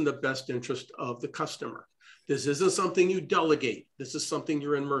of what's in the best interest of the customer. This isn't something you delegate. This is something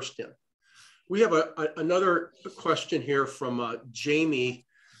you're immersed in. We have another question here from Jamie.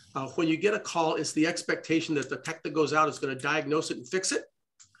 When you get a call, is the expectation that the tech that goes out is going to diagnose it and fix it?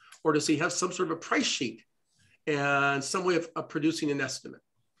 Or does he have some sort of a price sheet and some way of producing an estimate?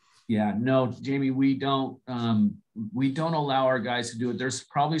 Yeah, no, Jamie, we don't allow our guys to do it. There's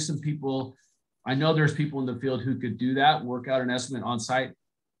probably some people, I know there's people in the field who could do that, work out an estimate on site,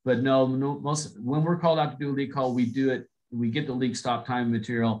 but no, when we're called out to do a leak call, we do it. We get the leak stop time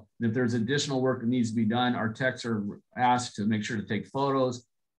material. And if there's additional work that needs to be done, our techs are asked to make sure to take photos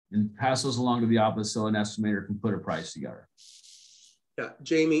and pass those along to the office so an estimator can put a price together. Yeah,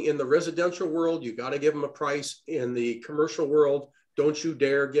 Jamie, in the residential world, you got to give them a price. In the commercial world, don't you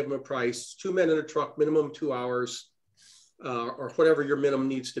dare give them a price. 2 men in a truck, minimum 2 hours, or whatever your minimum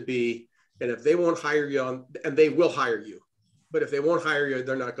needs to be. And if they won't hire you, and they will hire you, but if they won't hire you,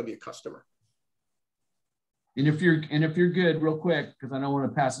 they're not going to be a customer. And if you're good, real quick, because I don't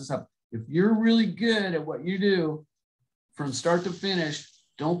want to pass this up, if you're really good at what you do from start to finish,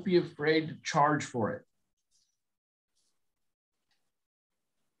 don't be afraid to charge for it.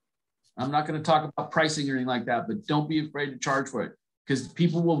 I'm not going to talk about pricing or anything like that, but don't be afraid to charge for it, because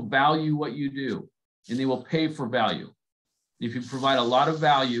people will value what you do and they will pay for value. If you provide a lot of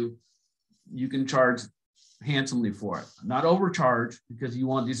value, you can charge handsomely for it. Not overcharge, because you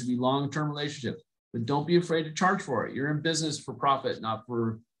want these to be long-term relationships, but don't be afraid to charge for it. You're in business for profit, not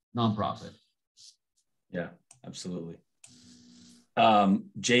for nonprofit. Yeah, absolutely.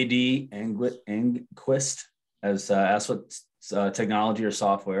 JD Engquist has asked what technology or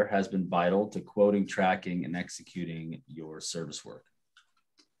software has been vital to quoting, tracking, and executing your service work.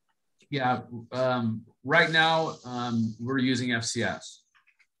 Yeah, right now we're using FCS,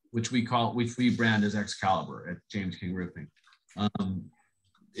 which we brand as Excalibur at James King Roofing.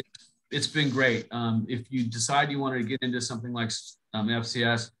 It's been great. If you decide you want to get into something like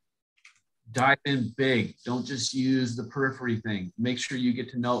FCS, dive in big. Don't just use the periphery thing. Make sure you get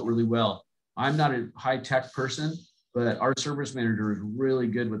to know it really well. I'm not a high-tech person, but our service manager is really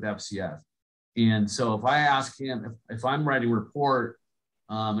good with FCS. And so if I ask him, if I'm writing a report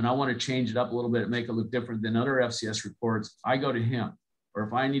and I want to change it up a little bit and make it look different than other FCS reports, I go to him. Or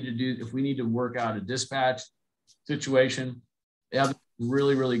if we need to work out a dispatch situation, Evan's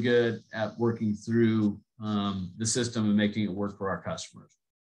really, really good at working through the system and making it work for our customers.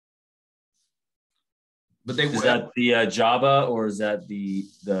 But is that the Java, or is that the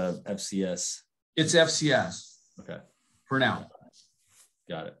FCS? It's FCS. Okay. For now.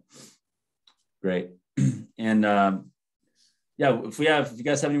 Got it. Great. And yeah, if you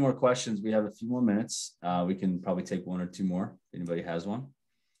guys have any more questions, we have a few more minutes. We can probably take one or two more if anybody has one.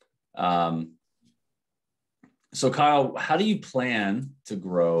 So Kyle, how do you plan to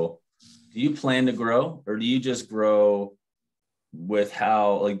grow Do you plan to grow, or do you just grow with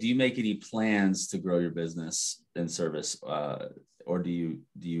how, like, do you make any plans to grow your business and service? Or do you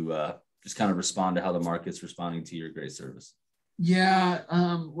just kind of respond to how the market's responding to your great service? Yeah.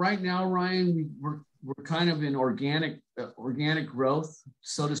 Right now, Ryan, we're kind of in organic growth,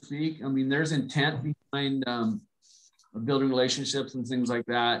 so to speak. I mean, there's intent behind building relationships and things like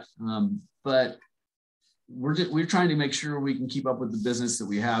that. But we're trying to make sure we can keep up with the business that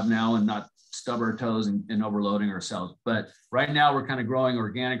we have now and not stub our toes and overloading ourselves. But right now we're kind of growing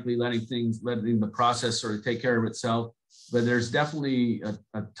organically, letting the process sort of take care of itself. But there's definitely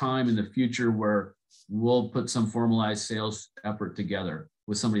a time in the future where we'll put some formalized sales effort together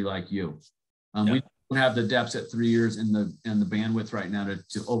with somebody like you. We don't have the depths at 3 years and the bandwidth right now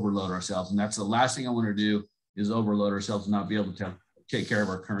to overload ourselves. And that's the last thing I want to do, is overload ourselves and not be able to take care of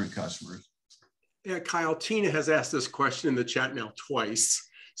our current customers. Yeah, Kyle, Tina has asked this question in the chat now twice,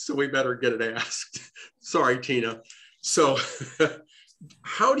 so we better get it asked. Sorry, Tina. So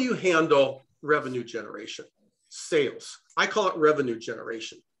how do you handle revenue generation, sales? I call it revenue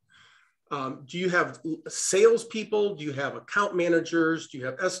generation. Do you have salespeople? Do you have account managers? Do you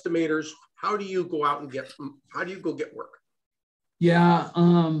have estimators? How do you go out and how do you go get work? Yeah,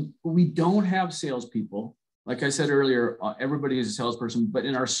 we don't have salespeople. Like I said earlier, everybody is a salesperson, but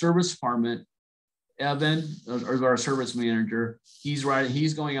in our service department, Evan, or our service manager, he's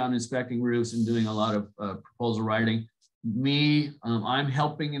going out and inspecting roofs and doing a lot of proposal writing. Me, I'm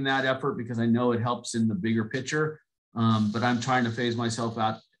helping in that effort because I know it helps in the bigger picture, but I'm trying to phase myself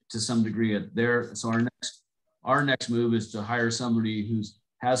out to some degree at there. So our next move is to hire somebody who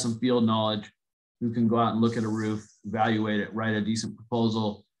has some field knowledge, who can go out and look at a roof, evaluate it, write a decent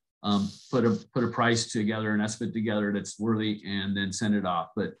proposal, put a price together, an estimate together that's worthy, and then send it off.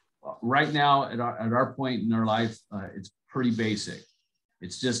 But right now, at our point in our life, it's pretty basic.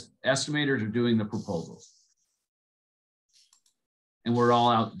 It's just estimators are doing the proposals, and we're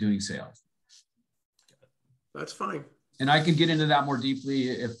all out doing sales. That's fine. And I can get into that more deeply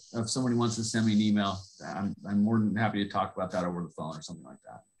if somebody wants to send me an email. I'm more than happy to talk about that over the phone or something like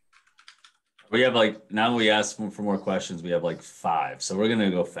that. We have now we ask for more questions. We have 5, so we're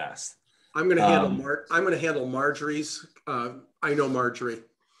gonna go fast. I'm gonna handle Marjorie's. I know Marjorie.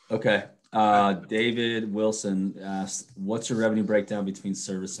 Okay. David Wilson asked, "What's your revenue breakdown between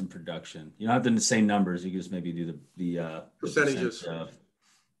service and production?" You don't have to say numbers. You can just maybe do the percentages.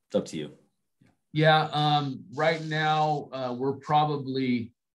 It's up to you. Yeah. Right now, we're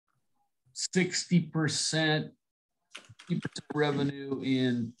probably 60% revenue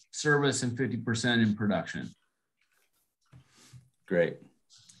in service and 50% in production. Great.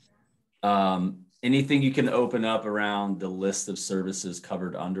 Anything you can open up around the list of services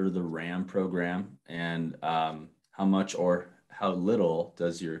covered under the RAM program, and how much or how little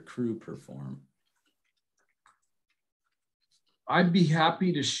does your crew perform? I'd be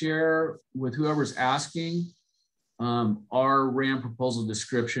happy to share with whoever's asking our RAM proposal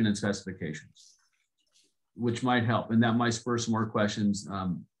description and specifications, which might help. And that might spur some more questions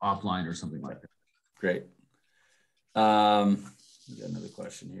offline or something like that. Great. We got another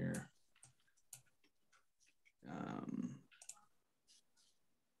question here.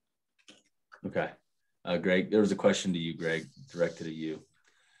 Okay. Greg, there was a question to you, Greg, directed at you.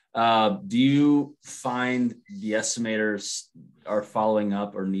 Do you find the estimators are following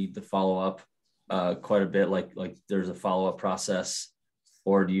up or need to follow up quite a bit? Like there's a follow-up process,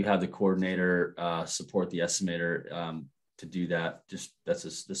 or do you have the coordinator support the estimator to do that? Just that's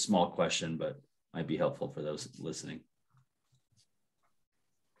a small question, but might be helpful for those listening.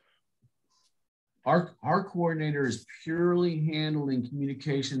 Our coordinator is purely handling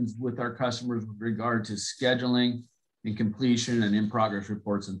communications with our customers with regard to scheduling and completion and in-progress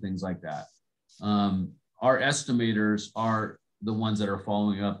reports and things like that. Our estimators are the ones that are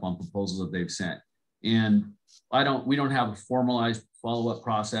following up on proposals that they've sent. And we don't have a formalized follow-up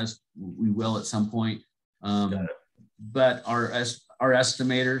process. We will at some point. But our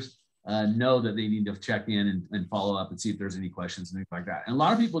estimators know that they need to check in and follow up and see if there's any questions and things like that. And a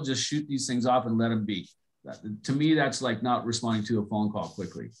lot of people just shoot these things off and let them be. To me, that's like not responding to a phone call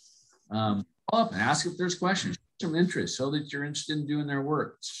quickly. Follow up and ask if there's questions. Show some interest, so that you're interested in doing their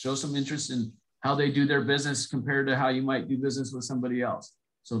work. Show some interest in how they do their business compared to how you might do business with somebody else.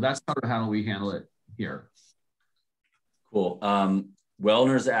 So that's sort of how we handle it here. Cool.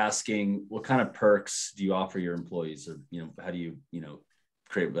 Wellner's asking, what kind of perks do you offer your employees, or how do you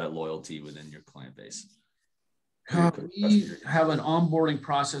create that loyalty within your client base? We have an onboarding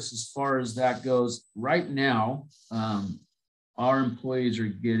process as far as that goes. Right now, our employees are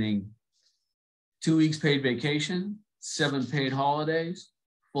getting 2 weeks paid vacation, 7 paid holidays,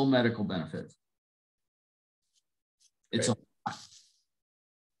 full medical benefits. It's a lot,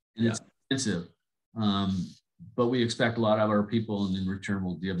 and it's expensive, but we expect a lot of our people, and in return,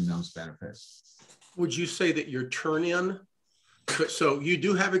 we'll give them those benefits. Would you say that your turn-in, so you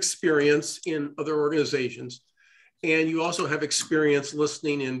do have experience in other organizations, and you also have experience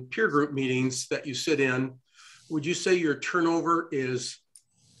listening in peer group meetings that you sit in. Would you say your turnover is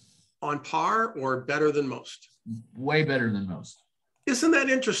on par or better than most? Way better than most. Isn't that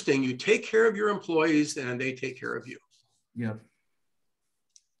interesting? You take care of your employees and they take care of you. Yep.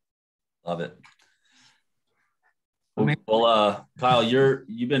 Love it. Well, Kyle,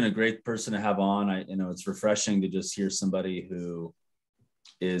 you've been a great person to have on. It's refreshing to just hear somebody who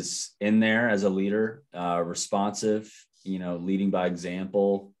is in there as a leader, responsive, leading by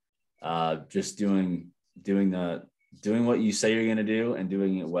example, just doing what you say you're going to do and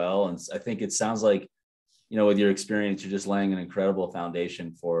doing it well. And I think it sounds like, with your experience, you're just laying an incredible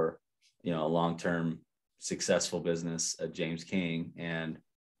foundation for, a long-term successful business at James King. And,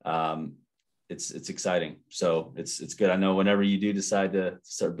 it's exciting. So it's good. I know whenever you do decide to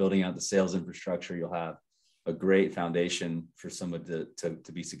start building out the sales infrastructure, you'll have a great foundation for someone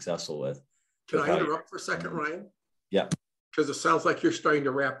to be successul with. Can I interrupt for a second, Ryan? Yeah. Because it sounds like you're starting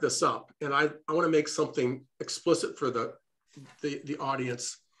to wrap this up. And I want to make something explicit for the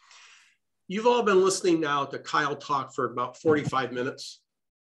audience. You've all been listening now to Kyle talk for about 45 minutes.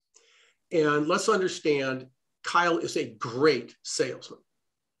 And let's understand, Kyle is a great salesman.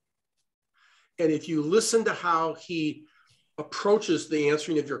 And if you listen to how he approaches the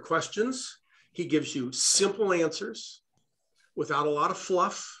answering of your questions, he gives you simple answers without a lot of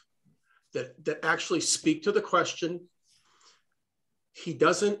fluff that actually speak to the question. He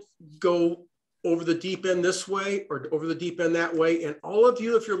doesn't go over the deep end this way or over the deep end that way. And all of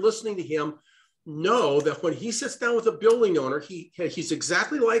you, if you're listening to him, know that when he sits down with a building owner, he's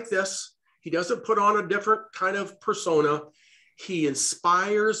exactly like this. He doesn't put on a different kind of persona. He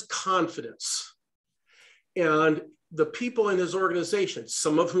inspires confidence. And the people in his organization,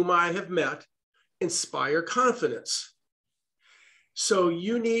 some of whom I have met, inspire confidence. So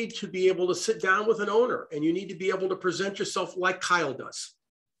you need to be able to sit down with an owner and you need to be able to present yourself like Kyle does.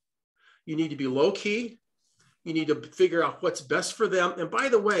 You need to be low key. You need to figure out what's best for them. And by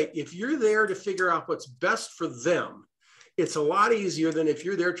the way, if you're there to figure out what's best for them, it's a lot easier than if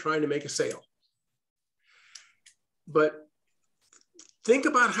you're there trying to make a sale. But think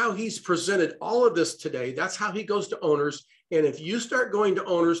about how he's presented all of this today. That's how he goes to owners. And if you start going to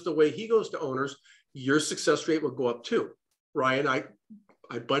owners the way he goes to owners, your success rate will go up too. Ryan, I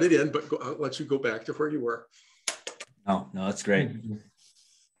butted in, but I'll let you go back to where you were. No, that's great.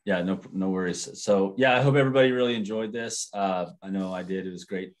 Yeah, no worries. So yeah, I hope everybody really enjoyed this. I know I did. It was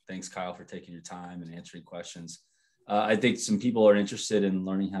great. Thanks, Kyle, for taking your time and answering questions. I think some people are interested in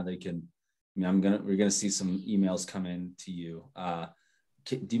learning how they can. We're gonna see some emails come in to you.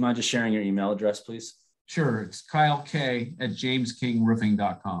 Do you mind just sharing your email address, please? Sure. It's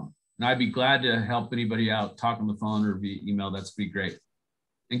kylek@jameskingroofing.com. And I'd be glad to help anybody out, talk on the phone or via email. That's be great.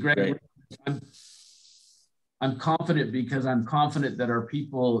 And Greg, I'm confident because I'm confident that our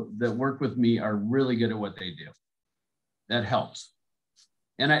people that work with me are really good at what they do. That helps.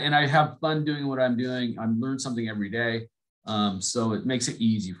 And I have fun doing what I'm doing. I learn something every day. So it makes it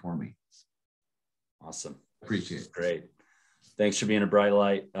easy for me. Awesome. Appreciate it. Great. Thanks for being a bright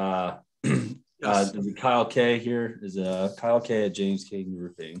light. Yes. Kyle K here is Kyle K at James King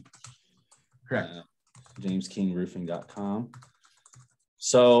Roofing. Correct. JamesKingRoofing.com.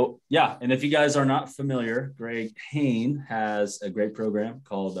 So yeah, and if you guys are not familiar, Greg Hain has a great program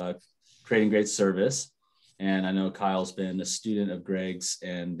called Creating Great Service. And I know Kyle's been a student of Greg's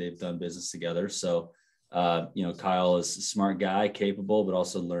and they've done business together. So, Kyle is a smart guy, capable, but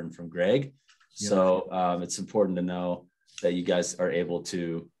also learn from Greg. Yep. So it's important to know that you guys are able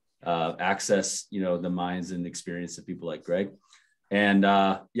to access, the minds and experience of people like Greg. And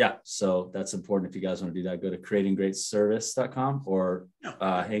so that's important. If you guys want to do that, go to creatinggreatservice.com or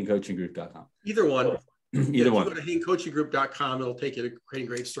haincoachinggroup.com. Either one. Either one. Go to haincoachinggroup.com. It'll take you to Creating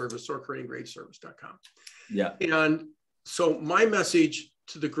Great Service or creatinggreatservice.com. Yeah. And so my message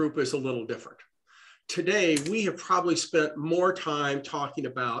to the group is a little different. Today, we have probably spent more time talking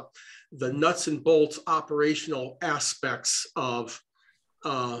about the nuts and bolts operational aspects of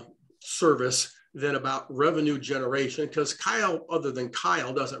service than about revenue generation, because Kyle, other than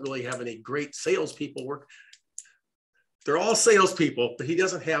Kyle, doesn't really have any great salespeople work. They're all salespeople, but he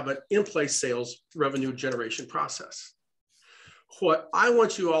doesn't have an in-place sales revenue generation process. What I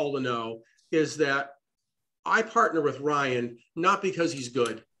want you all to know is that I partner with Ryan, not because he's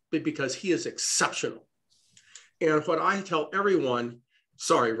good, but because he is exceptional. And what I tell everyone,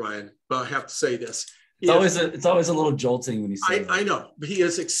 sorry, Ryan, but I have to say this. It's always a little jolting when you say I know, but he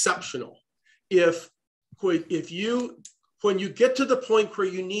is exceptional. When you get to the point where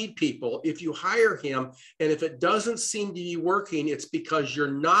you need people, if you hire him, and if it doesn't seem to be working, it's because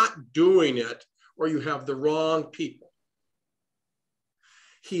you're not doing it or you have the wrong people.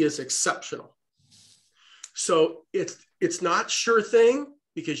 He is exceptional. So it's not sure thing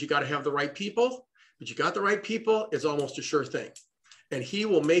because you got to have the right people, but you got the right people, it's almost a sure thing. And he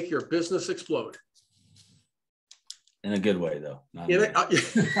will make your business explode. In a good way, though.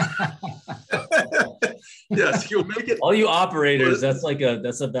 Yes, he'll make it. All you operators, that's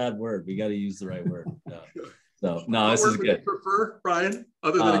a bad word. We got to use the right word. So no, this is good. What do you prefer, Brian,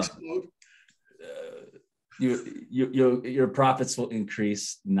 other than explode? Your profits will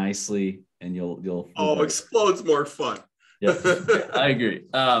increase nicely, and you'll. Oh, explode's more fun. Yeah, I agree.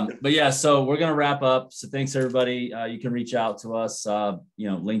 But yeah, so we're gonna wrap up. So thanks everybody. You can reach out to us.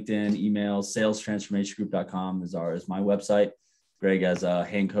 LinkedIn, email, salestransformationgroup.com is my website. Greg has a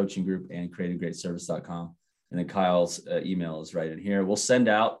hand coaching group and creativegreatservice.com. And then Kyle's email is right in here. We'll send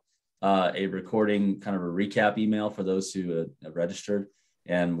out a recording, kind of a recap email for those who have registered.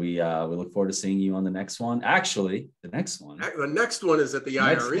 And we look forward to seeing you on the next one. Actually, the next one is at the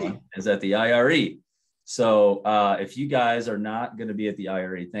IRE. Is at the IRE. So if you guys are not going to be at the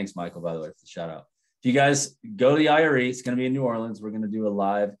IRE, thanks, Michael, by the way, for the shout out. If you guys go to the IRE, it's going to be in New Orleans. We're going to do a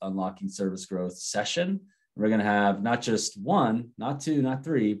live Unlocking Service Growth session. We're going to have not just one, not two, not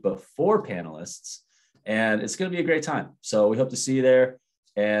three, but 4 panelists. And it's going to be a great time. So we hope to see you there.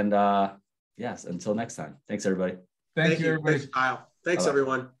 And yes, until next time. Thanks, everybody. Thank you, everybody. Thanks, Kyle. Thanks,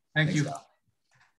 everyone. Thanks, you. Kyle.